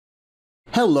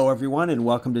Hello everyone and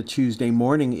welcome to Tuesday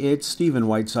morning. It's Stephen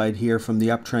Whiteside here from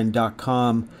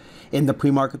theuptrend.com. In the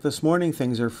pre-market this morning,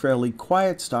 things are fairly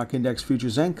quiet. Stock index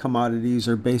futures and commodities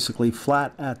are basically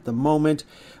flat at the moment.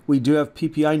 We do have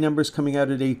PPI numbers coming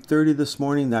out at 8:30 this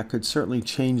morning. That could certainly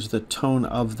change the tone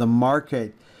of the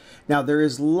market. Now, there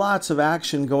is lots of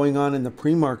action going on in the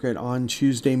pre-market on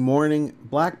Tuesday morning.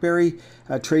 BlackBerry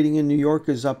trading in New York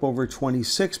is up over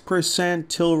 26%.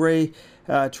 Tilray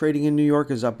trading in New York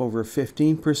is up over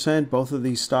 15%. Both of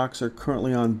these stocks are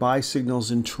currently on buy signals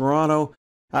in Toronto.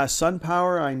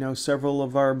 Sunpower, I know several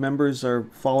of our members are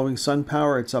following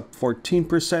Sunpower. It's up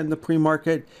 14% in the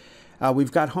pre-market.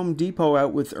 We've got Home Depot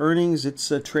out with earnings.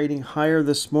 It's trading higher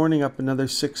this morning, up another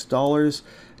 $6,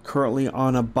 currently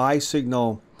on a buy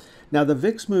signal. Now, the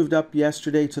VIX moved up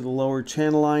yesterday to the lower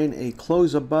channel line. A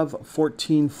close above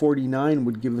 1449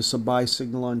 would give us a buy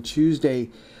signal on Tuesday.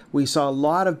 We saw a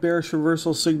lot of bearish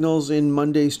reversal signals in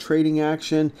Monday's trading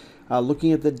action.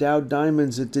 Looking at the Dow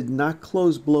Diamonds, it did not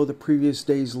close below the previous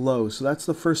day's low. So that's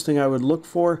the first thing I would look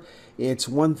for. It's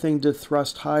one thing to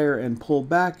thrust higher and pull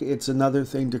back. It's another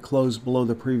thing to close below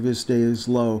the previous day's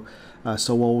low.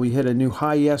 So while we hit a new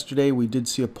high yesterday, we did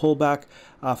see a pullback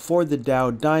for the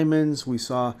Dow Diamonds. We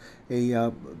saw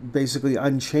a basically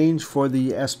unchanged for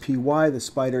the SPY, the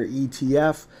Spider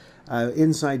ETF.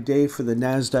 Inside day for the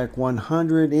NASDAQ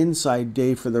 100, inside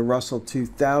day for the Russell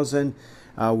 2000.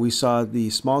 We saw the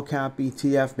small cap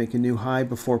ETF make a new high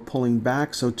before pulling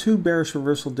back. So two bearish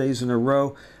reversal days in a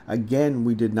row. Again,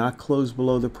 we did not close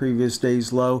below the previous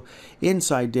day's low.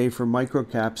 Inside day for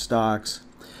microcap stocks.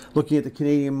 Looking at the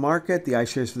Canadian market, the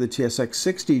iShares for the TSX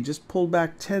 60 just pulled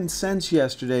back 10 cents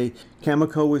yesterday.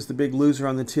 Cameco was the big loser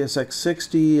on the TSX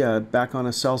 60, back on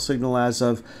a sell signal as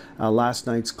of last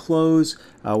night's close.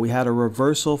 We had a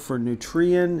reversal for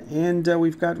Nutrien, and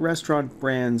we've got Restaurant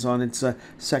Brands on its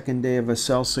second day of a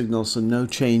sell signal, so no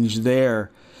change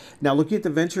there. Now, looking at the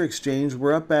Venture Exchange,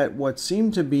 we're up at what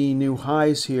seem to be new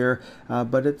highs here,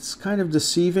 but it's kind of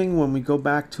deceiving. When we go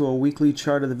back to a weekly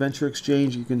chart of the Venture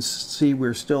Exchange, you can see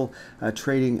we're still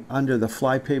trading under the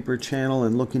flypaper channel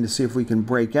and looking to see if we can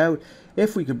break out.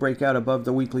 If we could break out above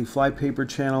the weekly flypaper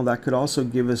channel, that could also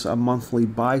give us a monthly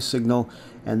buy signal,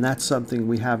 and that's something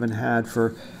we haven't had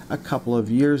for a couple of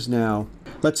years now.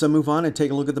 Let's move on and take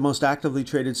a look at the most actively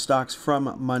traded stocks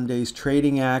from Monday's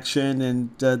trading action. And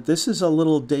this is a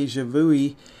little deja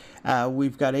vu-y.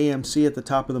 We've got AMC at the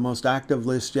top of the most active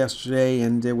list yesterday,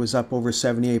 and it was up over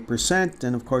 78%.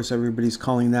 And of course, everybody's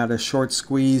calling that a short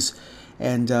squeeze.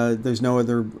 And there's no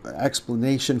other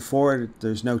explanation for it.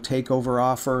 There's no takeover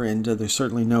offer, and there's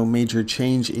certainly no major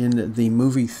change in the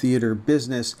movie theater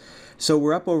business. So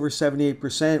we're up over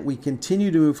 78%. We continue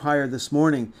to move higher this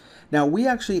morning. Now, we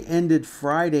actually ended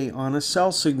Friday on a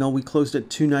sell signal. We closed at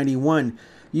 291.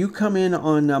 You come in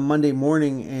on Monday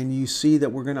morning and you see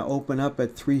that we're going to open up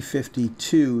at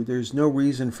 352. There's no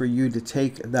reason for you to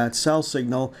take that sell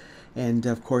signal. And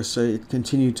of course, it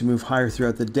continued to move higher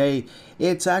throughout the day.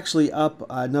 It's actually up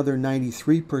another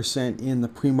 93% in the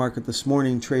pre-market this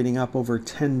morning, trading up over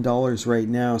 $10 right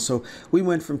now. So we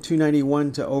went from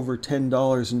 291 to over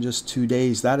 $10 in just 2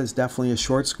 days. That is definitely a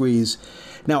short squeeze.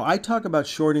 Now, I talk about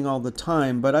shorting all the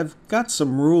time, but I've got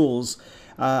some rules.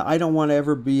 I don't want to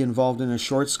ever be involved in a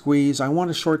short squeeze. I want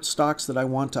to short stocks that I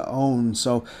want to own.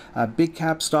 So big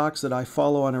cap stocks that I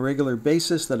follow on a regular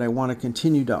basis that I want to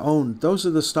continue to own. Those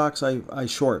are the stocks I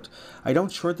short. I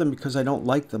don't short them because I don't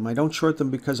like them. I don't short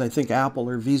them because I think Apple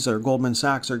or Visa or Goldman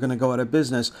Sachs are going to go out of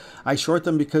business. I short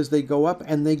them because they go up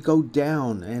and they go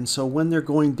down. And so when they're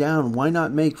going down, why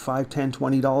not make $5, $10,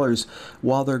 $20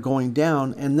 while they're going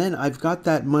down? And then I've got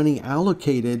that money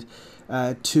allocated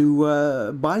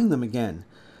to buying them again.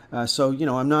 So, you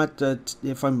know, I'm not,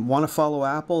 if I want to follow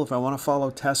Apple, if I want to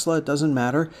follow Tesla, it doesn't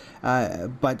matter.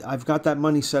 But I've got that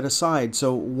money set aside.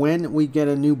 So when we get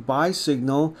a new buy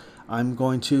signal, I'm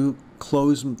going to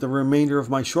close the remainder of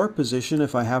my short position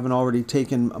if I haven't already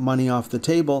taken money off the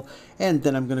table, and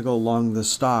then I'm going to go long the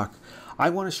stock. I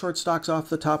want to short stocks off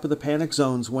the top of the panic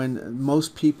zones when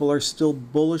most people are still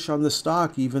bullish on the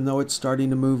stock, even though it's starting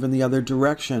to move in the other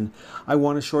direction. I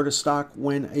want to short a stock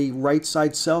when a right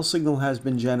side sell signal has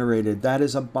been generated. That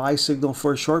is a buy signal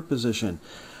for a short position.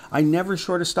 I never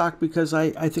short a stock because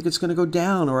I think it's going to go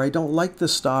down, or I don't like the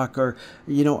stock, or,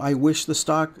 you know, I wish the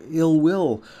stock ill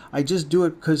will. I just do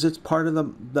it because it's part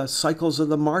of the cycles of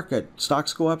the market.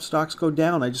 Stocks go up, stocks go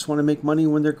down. I just want to make money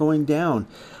when they're going down.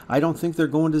 I don't think they're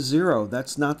going to zero.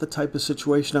 That's not the type of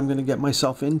situation I'm going to get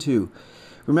myself into.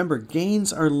 Remember,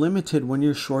 gains are limited when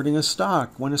you're shorting a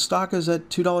stock. When a stock is at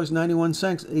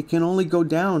 $2.91, it can only go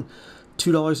down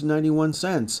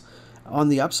 $2.91. On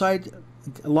the upside,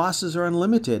 losses are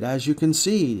unlimited. As you can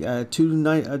see, a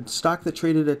stock that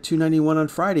traded at $2.91 on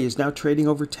Friday is now trading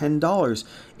over $10.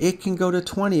 It can go to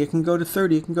 20, it can go to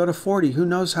 30, it can go to 40. Who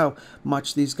knows how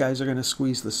much these guys are going to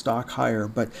squeeze the stock higher,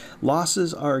 but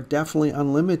losses are definitely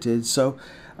unlimited. So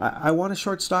I want to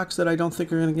short stocks that I don't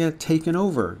think are going to get taken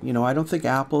over. You know, I don't think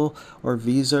Apple or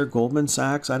Visa or Goldman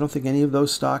Sachs, I don't think any of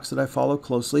those stocks that I follow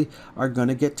closely are going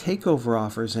to get takeover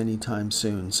offers anytime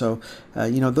soon. So,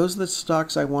 you know, those are the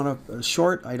stocks I want to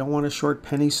short. I don't want to short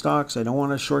penny stocks. I don't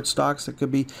want to short stocks that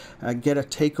could be get a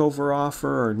takeover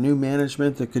offer or new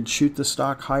management that could shoot the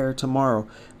stock higher tomorrow.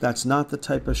 That's not the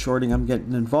type of shorting I'm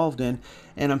getting involved in.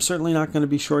 And I'm certainly not going to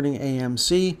be shorting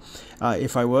AMC.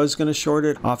 If I was going to short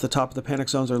it, off the top of the panic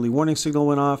zone's early warning signal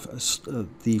went off.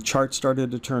 The chart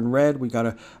started to turn red. We got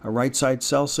a right side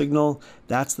sell signal.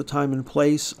 That's the time and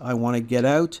place I want to get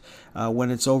out.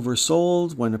 When it's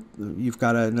oversold, when you've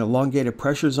got an elongated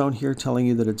pressure zone here telling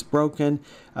you that it's broken.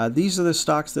 These are the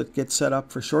stocks that get set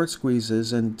up for short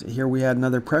squeezes. And here we had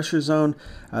another pressure zone.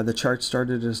 The chart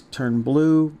started to turn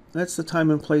blue. That's the time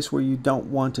and place where you don't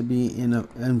want to be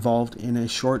involved in a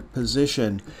short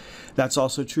position. That's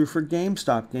also true for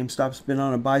GameStop. GameStop's been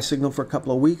on a buy signal for a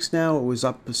couple of weeks now. It was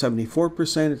up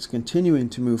 74%. It's continuing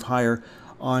to move higher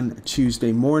on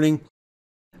Tuesday morning.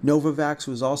 Novavax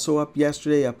was also up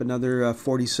yesterday, up another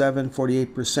 47,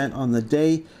 48% on the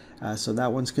day. So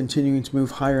that one's continuing to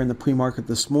move higher in the pre-market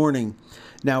this morning.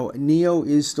 Now, NEO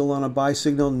is still on a buy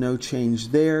signal. No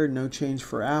change there. No change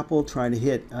for Apple, trying to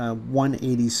hit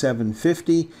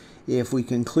 187.50. If we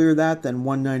can clear that, then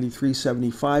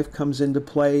 193.75 comes into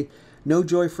play. No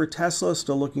joy for Tesla,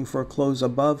 still looking for a close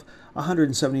above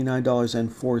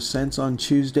 $179.04 on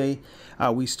Tuesday.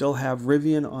 We still have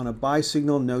Rivian on a buy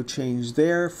signal, no change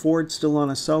there. Ford still on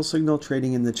a sell signal,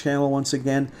 trading in the channel once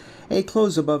again. A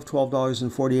close above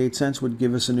 $12.48 would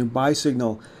give us a new buy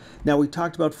signal. Now, we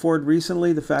talked about Ford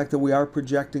recently, the fact that we are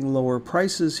projecting lower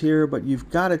prices here, but you've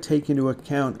got to take into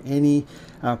account any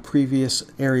previous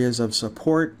areas of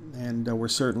support, and we're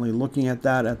certainly looking at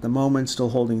that at the moment, still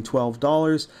holding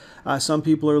 $12. Some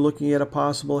people are looking at a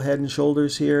possible head and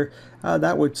shoulders here.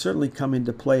 That would certainly come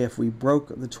into play if we broke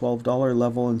the $12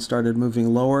 level and started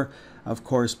moving lower. Of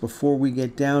course, before we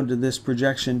get down to this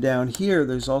projection down here,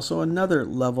 there's also another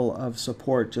level of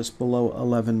support just below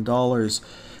 $11.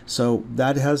 So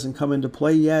that hasn't come into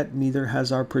play yet, neither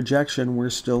has our projection. We're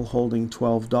still holding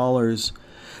 $12.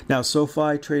 Now,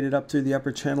 SoFi traded up through the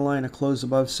upper channel line. A close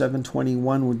above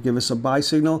 721 would give us a buy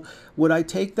signal. Would I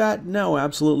take that? No,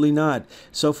 absolutely not.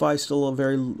 SoFi is still a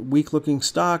very weak-looking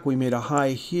stock. We made a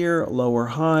high here, a lower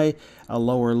high, a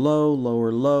lower low,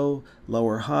 lower low,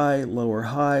 lower high, lower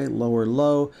high, lower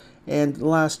low. And the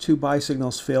last two buy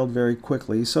signals failed very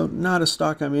quickly. So not a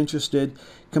stock I'm interested.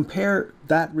 Compare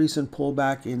that recent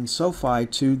pullback in SoFi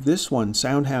to this one,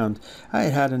 SoundHound. I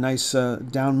had a nice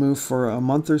down move for a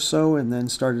month or so and then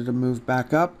started to move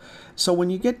back up. So when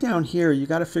you get down here, you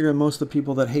got to figure most of the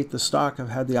people that hate the stock have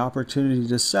had the opportunity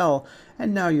to sell,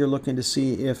 and now you're looking to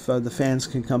see if the fans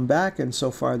can come back, and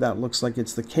so far that looks like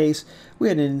it's the case. We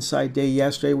had an inside day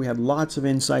yesterday. We had lots of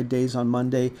inside days on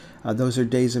Monday. Those are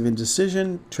days of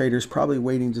indecision. Traders probably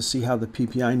waiting to see how the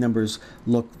PPI numbers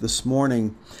look this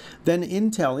morning. Then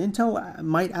Intel. Intel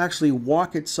might actually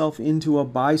walk itself into a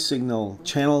buy signal.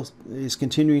 Channel is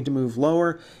continuing to move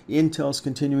lower. Intel is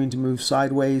continuing to move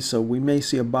sideways, so we may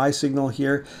see a buy signal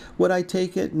here. Would I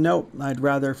take it? Nope. I'd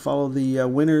rather follow the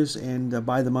winners and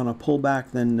buy them on a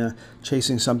pullback than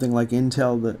chasing something like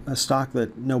Intel, a stock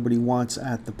that nobody wants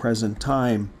at the present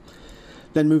time.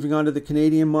 Then moving on to the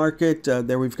Canadian market,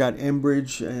 there we've got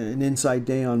Enbridge, an inside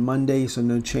day on Monday, so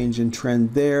no change in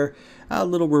trend there. A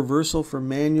little reversal for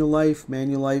Manulife.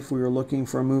 Manulife, we were looking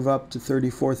for a move up to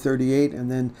 34.38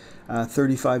 and then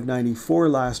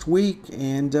 35.94 last week,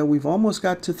 and we've almost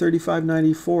got to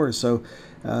 35.94. So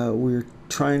we're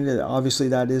trying to, obviously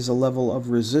that is a level of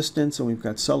resistance, and we've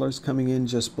got sellers coming in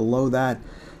just below that.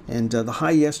 And the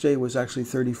high yesterday was actually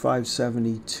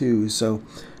 35.72. So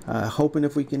hoping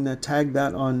if we can tag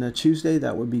that on Tuesday,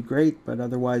 that would be great. But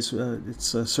otherwise, it's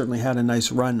certainly had a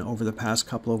nice run over the past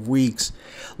couple of weeks.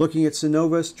 Looking at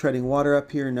Synovus, treading water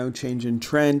up here, no change in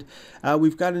trend.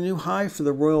 We've got a new high for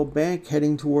the Royal Bank,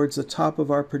 heading towards the top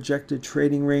of our projected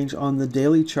trading range on the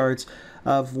daily charts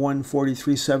of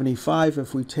 143.75.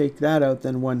 If we take that out,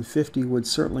 then 150 would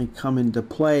certainly come into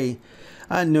play.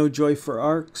 No joy for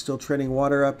ARC, still treading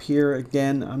water up here.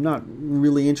 Again, I'm not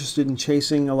really interested in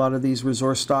chasing a lot of these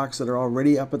resource stocks that are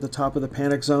already up at the top of the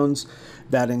panic zones.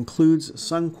 That includes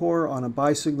Suncor on a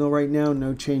buy signal right now,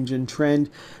 no change in trend.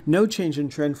 No change in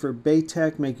trend for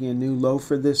Baytex, making a new low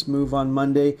for this move on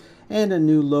Monday, and a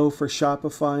new low for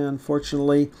Shopify,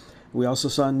 unfortunately. We also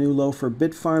saw a new low for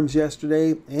Bitfarms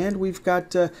yesterday, and we've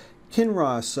got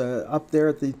Kinross up there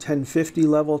at the 1050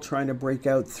 level, trying to break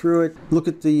out through it. Look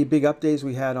at the big up days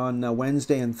we had on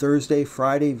Wednesday and Thursday.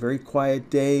 Friday, very quiet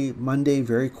day. Monday,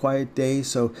 very quiet day.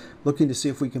 So looking to see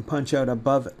if we can punch out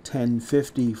above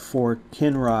 1050 for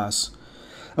Kinross.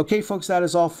 Okay, folks, that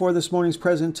is all for this morning's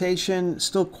presentation.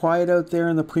 Still quiet out there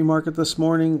in the pre-market this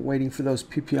morning, waiting for those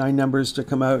PPI numbers to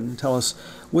come out and tell us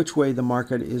which way the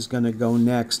market is going to go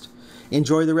next.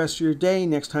 Enjoy the rest of your day.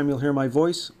 Next time you'll hear my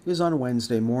voice is on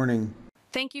Wednesday morning.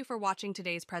 Thank you for watching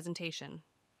today's presentation.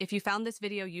 If you found this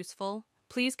video useful,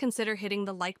 please consider hitting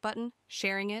the like button,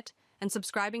 sharing it, and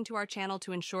subscribing to our channel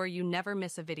to ensure you never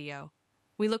miss a video.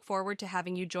 We look forward to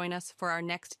having you join us for our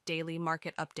next daily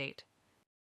market update.